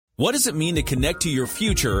What does it mean to connect to your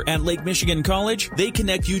future at Lake Michigan College? They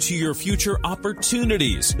connect you to your future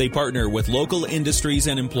opportunities. They partner with local industries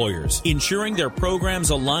and employers, ensuring their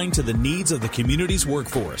programs align to the needs of the community's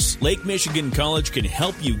workforce. Lake Michigan College can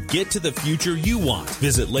help you get to the future you want.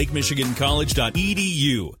 Visit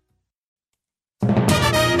lakemichigancollege.edu.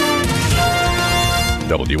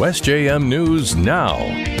 WSJM News Now.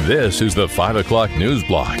 This is the 5 o'clock news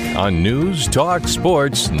block on News Talk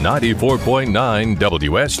Sports 94.9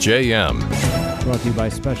 WSJM. Brought to you by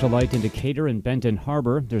Special Light in Decatur and Benton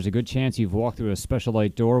Harbor. There's a good chance you've walked through a Special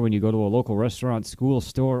Light door when you go to a local restaurant, school,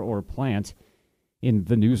 store, or plant. In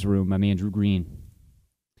the newsroom, I'm Andrew Green.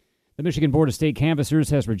 The Michigan Board of State Canvassers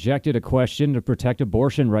has rejected a question to protect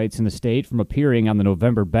abortion rights in the state from appearing on the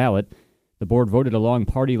November ballot. The board voted along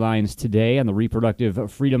party lines today on the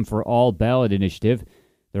Reproductive Freedom for All ballot initiative.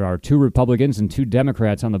 There are 2 Republicans and 2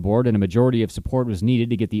 Democrats on the board, and a majority of support was needed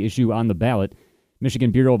to get the issue on the ballot. Michigan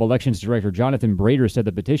Bureau of Elections Director Jonathan Brader said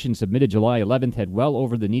the petition submitted July 11th had well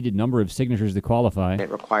over the needed number of signatures to qualify. It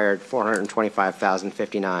required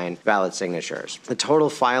 425,059 valid signatures. The total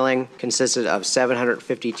filing consisted of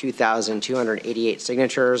 752,288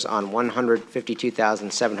 signatures on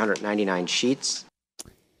 152,799 sheets.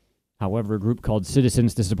 However, a group called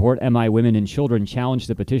Citizens to Support MI Women and Children challenged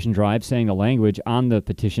the petition drive, saying the language on the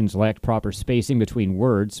petitions lacked proper spacing between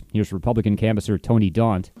words. Here's Republican canvasser Tony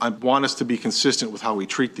Daunt. I want us to be consistent with how we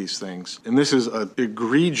treat these things. And this is an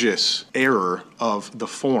egregious error of the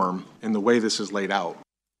form and the way this is laid out.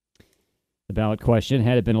 The ballot question,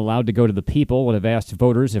 had it been allowed to go to the people, would have asked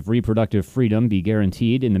voters if reproductive freedom be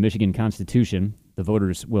guaranteed in the Michigan Constitution. The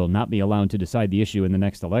voters will not be allowed to decide the issue in the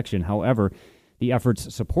next election. However, the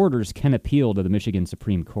effort's supporters can appeal to the Michigan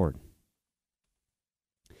Supreme Court.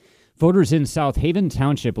 Voters in South Haven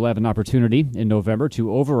Township will have an opportunity in November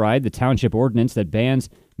to override the township ordinance that bans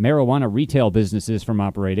marijuana retail businesses from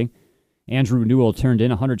operating. Andrew Newell turned in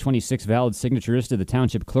 126 valid signatures to the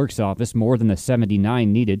township clerk's office, more than the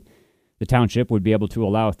 79 needed. The township would be able to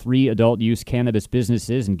allow 3 adult-use cannabis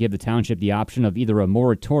businesses and give the township the option of either a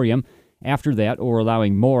moratorium after that or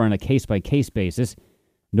allowing more on a case-by-case basis.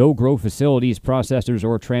 No grow facilities, processors,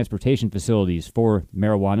 or transportation facilities for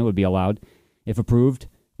marijuana would be allowed. If approved,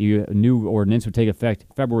 the new ordinance would take effect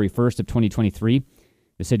February 1st of 2023.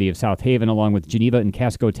 The city of South Haven, along with Geneva and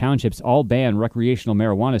Casco Townships, all ban recreational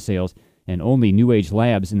marijuana sales, and only New Age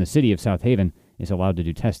Labs in the city of South Haven is allowed to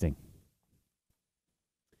do testing.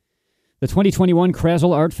 The 2021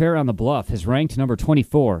 Krasl Art Fair on the Bluff has ranked number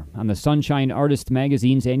 24 on the Sunshine Artist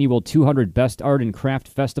magazine's annual 200 Best Art and Craft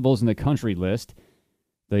Festivals in the Country list.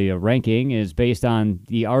 The ranking is based on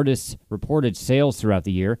the artists' reported sales throughout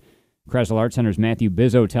the year. Krasl Art Center's Matthew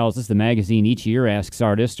Bizzo tells us the magazine each year asks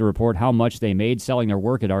artists to report how much they made selling their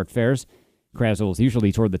work at art fairs. Krasl is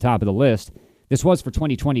usually toward the top of the list. This was for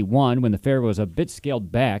 2021, when the fair was a bit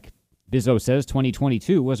scaled back. Bizzo says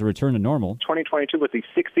 2022 was a return to normal. 2022 was the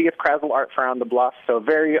 60th Krasl Art Fair on the Bluff, so a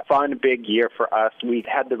very fun, big year for us. We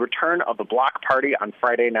had the return of the block party on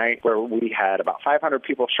Friday night, where we had about 500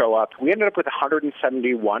 people show up. We ended up with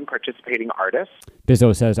 171 participating artists.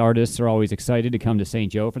 Bizzo says artists are always excited to come to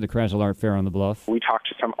St. Joe for the Krasl Art Fair on the Bluff. We talked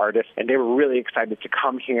to some artists, and they were really excited to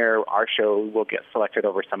come here. Our show will get selected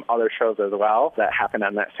over some other shows as well that happened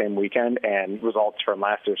on that same weekend, and results from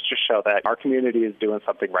last year just show that our community is doing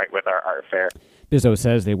something right with our art fair. Bizzo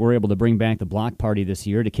says they were able to bring back the block party this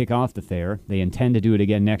year to kick off the fair. They intend to do it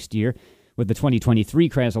again next year with the 2023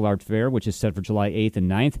 Krasl Art Fair, which is set for July 8th and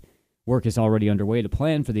 9th. Work is already underway to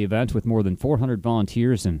plan for the event with more than 400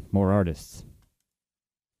 volunteers and more artists.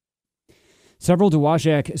 Several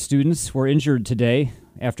Dowagiac students were injured today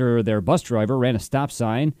after their bus driver ran a stop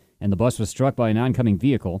sign and the bus was struck by an oncoming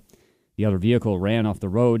vehicle. The other vehicle ran off the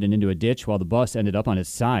road and into a ditch while the bus ended up on its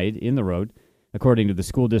side in the road. According to the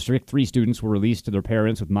school district, 3 students were released to their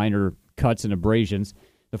parents with minor cuts and abrasions.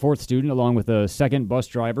 The 4th student, along with a second bus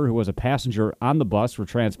driver who was a passenger on the bus, were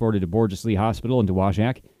transported to Borges Lee Hospital in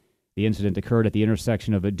Dowagiac. The incident occurred at the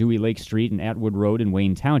intersection of Dewey Lake Street and Atwood Road in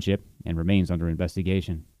Wayne Township and remains under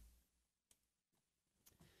investigation.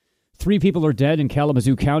 3 people are dead in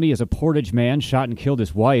Kalamazoo County as a Portage man shot and killed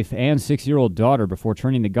his wife and 6-year-old daughter before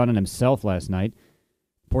turning the gun on himself last night.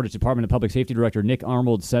 Portage Department of Public Safety Director Nick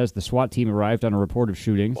Arnold says the SWAT team arrived on a report of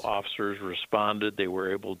shootings. Officers responded. They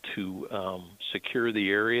were able to secure the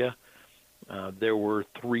area. There were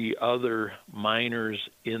 3 other minors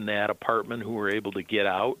in that apartment who were able to get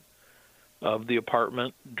out of the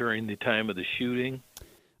apartment during the time of the shooting.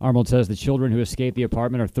 Arnold says the children who escaped the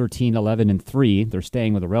apartment are 13, 11, and 3. They're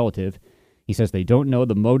staying with a relative. He says they don't know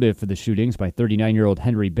the motive for the shootings by 39-year-old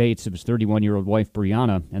Henry Bates, his 31-year-old wife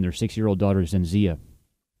Brianna, and their 6-year-old daughter Zenzia.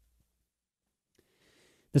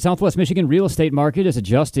 The Southwest Michigan real estate market is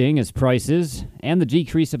adjusting as prices and the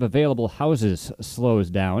decrease of available houses slows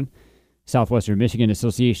down. Southwestern Michigan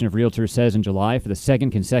Association of Realtors says in July, for the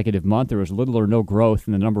second consecutive month, there was little or no growth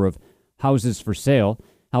in the number of houses for sale.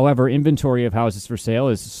 However, inventory of houses for sale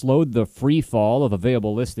has slowed the free fall of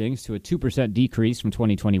available listings to a 2% decrease from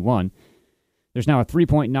 2021. There's now a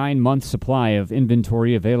 3.9-month supply of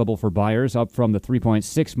inventory available for buyers, up from the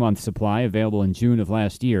 3.6-month supply available in June of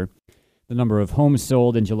last year. The number of homes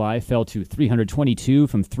sold in July fell to 322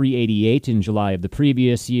 from 388 in July of the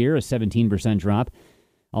previous year, a 17% drop.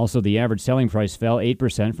 Also, the average selling price fell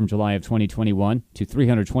 8% from July of 2021 to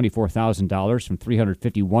 $324,000 from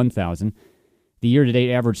 $351,000. The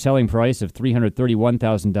year-to-date average selling price of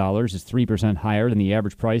 $331,000 is 3% higher than the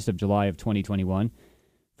average price of July of 2021.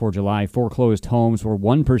 For July, foreclosed homes were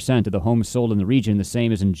 1% of the homes sold in the region, the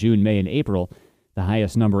same as in June, May, and April. The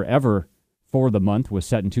highest number ever for the month was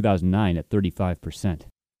set in 2009 at 35%.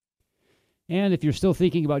 And if you're still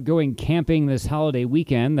thinking about going camping this holiday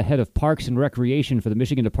weekend, the head of Parks and Recreation for the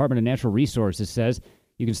Michigan Department of Natural Resources says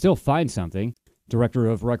you can still find something. Director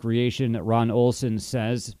of Recreation Ron Olson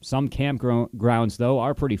says some campgrounds, though,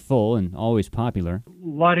 are pretty full and always popular.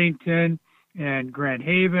 Ludington and Grand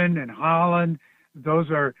Haven and Holland,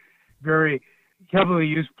 those are very heavily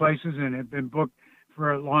used places and have been booked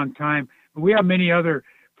for a long time. But we have many other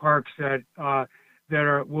parks that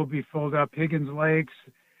will be filled up. Higgins Lakes,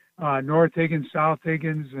 North Higgins, South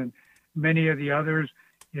Higgins, and many of the others,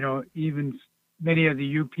 even many of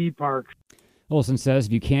the UP parks. Olson says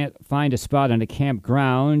if you can't find a spot on a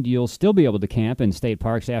campground, you'll still be able to camp in state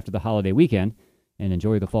parks after the holiday weekend and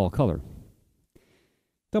enjoy the fall color.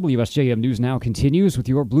 WSJM News Now continues with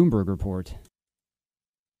your Bloomberg report.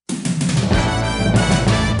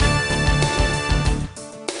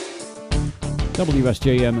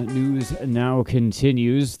 WSJM News Now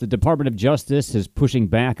continues. The Department of Justice is pushing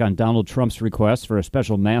back on Donald Trump's request for a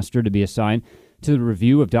special master to be assigned to the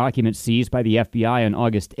review of documents seized by the FBI on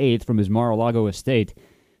August 8th from his Mar-a-Lago estate.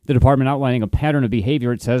 The department outlining a pattern of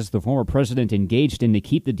behavior it says the former president engaged in to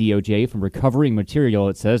keep the DOJ from recovering material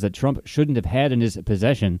it says that Trump shouldn't have had in his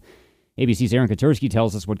possession. ABC's Aaron Katersky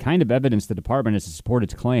tells us what kind of evidence the department has to support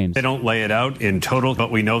its claims. They don't lay it out in total,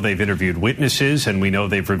 but we know they've interviewed witnesses, and we know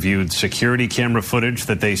they've reviewed security camera footage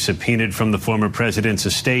that they subpoenaed from the former president's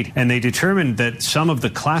estate, and they determined that some of the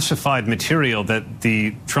classified material that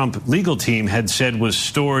the Trump legal team had said was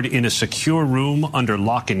stored in a secure room under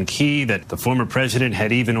lock and key, that the former president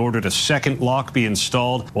had even ordered a second lock be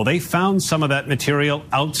installed. Well, they found some of that material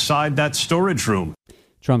outside that storage room.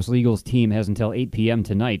 Trump's legal team has until 8 p.m.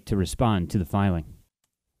 tonight to respond to the filing.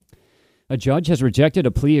 A judge has rejected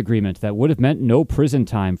a plea agreement that would have meant no prison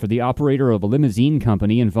time for the operator of a limousine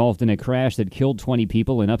company involved in a crash that killed 20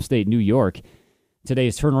 people in upstate New York.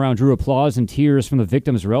 Today's turnaround drew applause and tears from the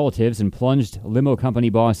victims' relatives and plunged limo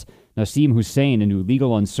company boss Nassim Hussain into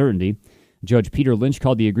legal uncertainty. Judge Peter Lynch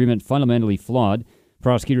called the agreement fundamentally flawed.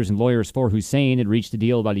 Prosecutors and lawyers for Hussain had reached a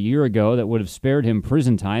deal about a year ago that would have spared him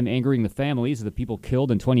prison time, angering the families of the people killed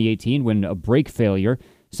in 2018 when a brake failure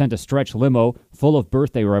sent a stretch limo full of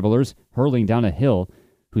birthday revelers hurling down a hill.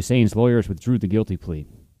 Hussain's lawyers withdrew the guilty plea.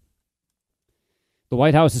 The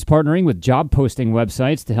White House is partnering with job posting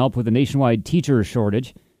websites to help with the nationwide teacher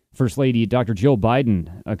shortage. First Lady Dr. Jill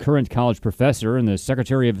Biden, a current college professor and the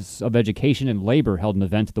Secretary of Education and Labor, held an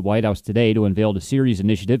event at the White House today to unveil a series of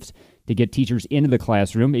initiatives to get teachers into the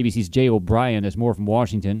classroom. ABC's Jay O'Brien has more from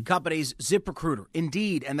Washington. Companies ZipRecruiter,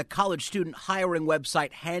 Indeed, and the college student hiring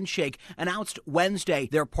website Handshake announced Wednesday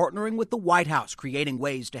they're partnering with the White House, creating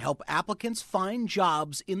ways to help applicants find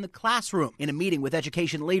jobs in the classroom. In a meeting with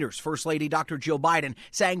education leaders, First Lady Dr. Jill Biden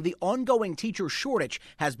saying the ongoing teacher shortage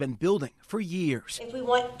has been building for years. If we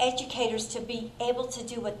want educators to be able to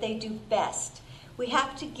do what they do best, we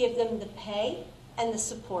have to give them the pay and the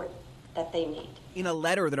support that they need. In a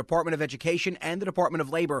letter, the Department of Education and the Department of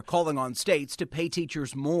Labor calling on states to pay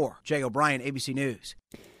teachers more. Jay O'Brien, ABC News.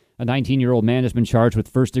 A 19-year-old man has been charged with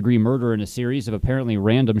first-degree murder in a series of apparently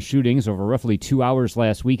random shootings over roughly 2 hours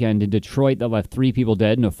last weekend in Detroit that left 3 people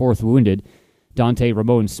dead and a 4th wounded. Dante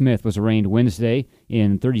Ramon Smith was arraigned Wednesday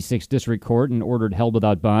in 36th District Court and ordered held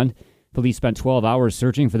without bond. Police spent 12 hours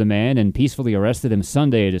searching for the man and peacefully arrested him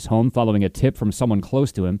Sunday at his home following a tip from someone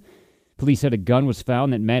close to him. Police said a gun was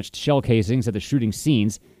found that matched shell casings at the shooting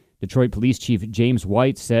scenes. Detroit Police Chief James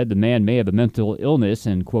White said the man may have a mental illness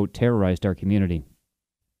and, quote, terrorized our community.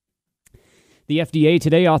 The FDA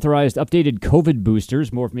today authorized updated COVID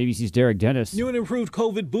boosters. More from ABC's Derek Dennis. New and improved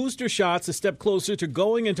COVID booster shots a step closer to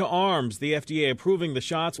going into arms. The FDA approving the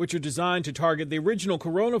shots, which are designed to target the original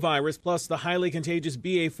coronavirus plus the highly contagious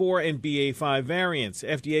BA4 and BA5 variants.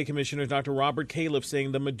 FDA Commissioner Dr. Robert Califf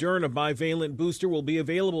saying the Moderna bivalent booster will be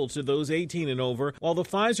available to those 18 and over, while the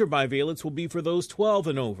Pfizer bivalents will be for those 12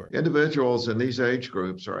 and over. Individuals in these age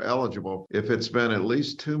groups are eligible if it's been at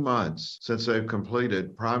least 2 months since they've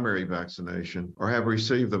completed primary vaccination or have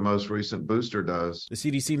received the most recent booster dose. The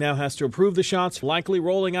CDC now has to approve the shots, likely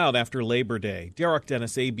rolling out after Labor Day. Derek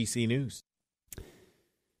Dennis, ABC News.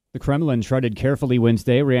 The Kremlin treaded carefully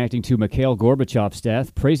Wednesday, reacting to Mikhail Gorbachev's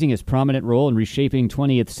death, praising his prominent role in reshaping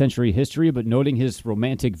 20th century history, but noting his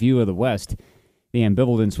romantic view of the West. The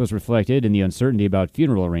ambivalence was reflected in the uncertainty about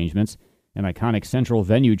funeral arrangements. An iconic central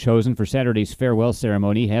venue chosen for Saturday's farewell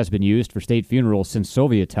ceremony has been used for state funerals since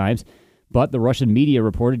Soviet times. But the Russian media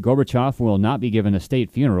reported Gorbachev will not be given a state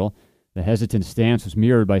funeral. The hesitant stance was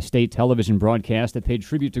mirrored by state television broadcasts that paid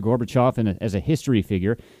tribute to Gorbachev as a history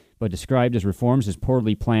figure, but described his reforms as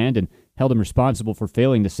poorly planned and held him responsible for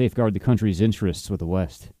failing to safeguard the country's interests with the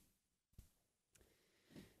West.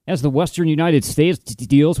 As the western United States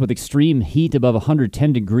deals with extreme heat above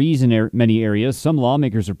 110 degrees in many areas, some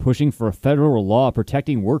lawmakers are pushing for a federal law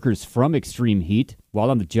protecting workers from extreme heat. While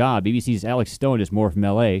on the job, BBC's Alex Stone has more from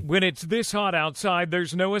L.A. When it's this hot outside,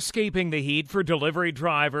 there's no escaping the heat for delivery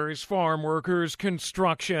drivers, farm workers,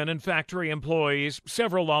 construction, and factory employees.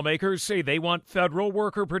 Several lawmakers say they want federal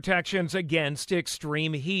worker protections against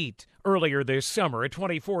extreme heat. Earlier this summer, a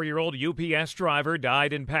 24-year-old UPS driver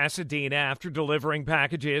died in Pasadena after delivering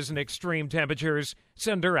packages in extreme temperatures.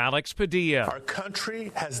 Senator Alex Padilla. Our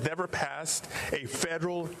country has never passed a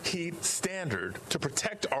federal heat standard to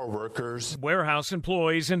protect our workers. Warehouse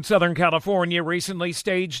employees in Southern California recently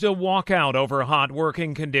staged a walkout over hot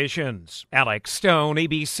working conditions. Alex Stone,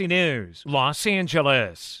 ABC News, Los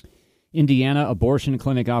Angeles. Indiana abortion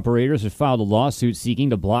clinic operators have filed a lawsuit seeking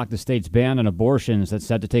to block the state's ban on abortions that's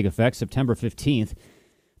set to take effect September 15th.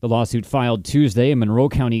 The lawsuit filed Tuesday in Monroe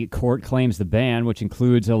County Court claims the ban, which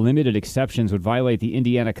includes limited exceptions, would violate the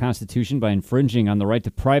Indiana Constitution by infringing on the right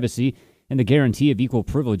to privacy and the guarantee of equal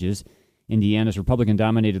privileges. Indiana's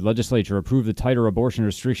Republican-dominated legislature approved the tighter abortion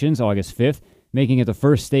restrictions August 5th, making it the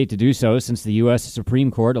first state to do so since the U.S. Supreme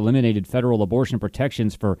Court eliminated federal abortion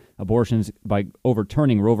protections for abortions by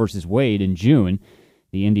overturning Roe v. Wade in June.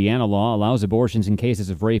 The Indiana law allows abortions in cases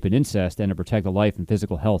of rape and incest and to protect the life and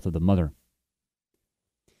physical health of the mother.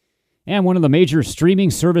 And one of the major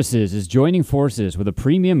streaming services is joining forces with a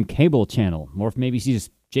premium cable channel. More from ABC's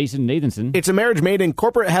Jason Nathanson. It's a marriage made in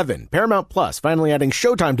corporate heaven. Paramount Plus finally adding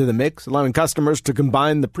Showtime to the mix, allowing customers to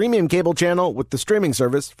combine the premium cable channel with the streaming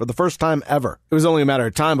service for the first time ever. It was only a matter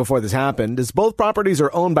of time before this happened, as both properties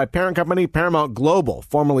are owned by parent company Paramount Global,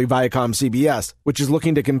 formerly Viacom-CBS, which is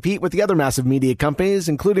looking to compete with the other massive media companies,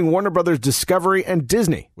 including Warner Brothers Discovery and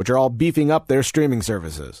Disney, which are all beefing up their streaming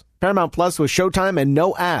services. Paramount Plus with Showtime and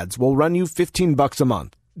no ads will run you $15 a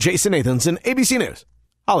month. Jason Nathanson, ABC News,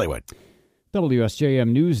 Hollywood. WSJM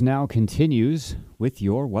News now continues with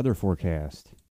your weather forecast.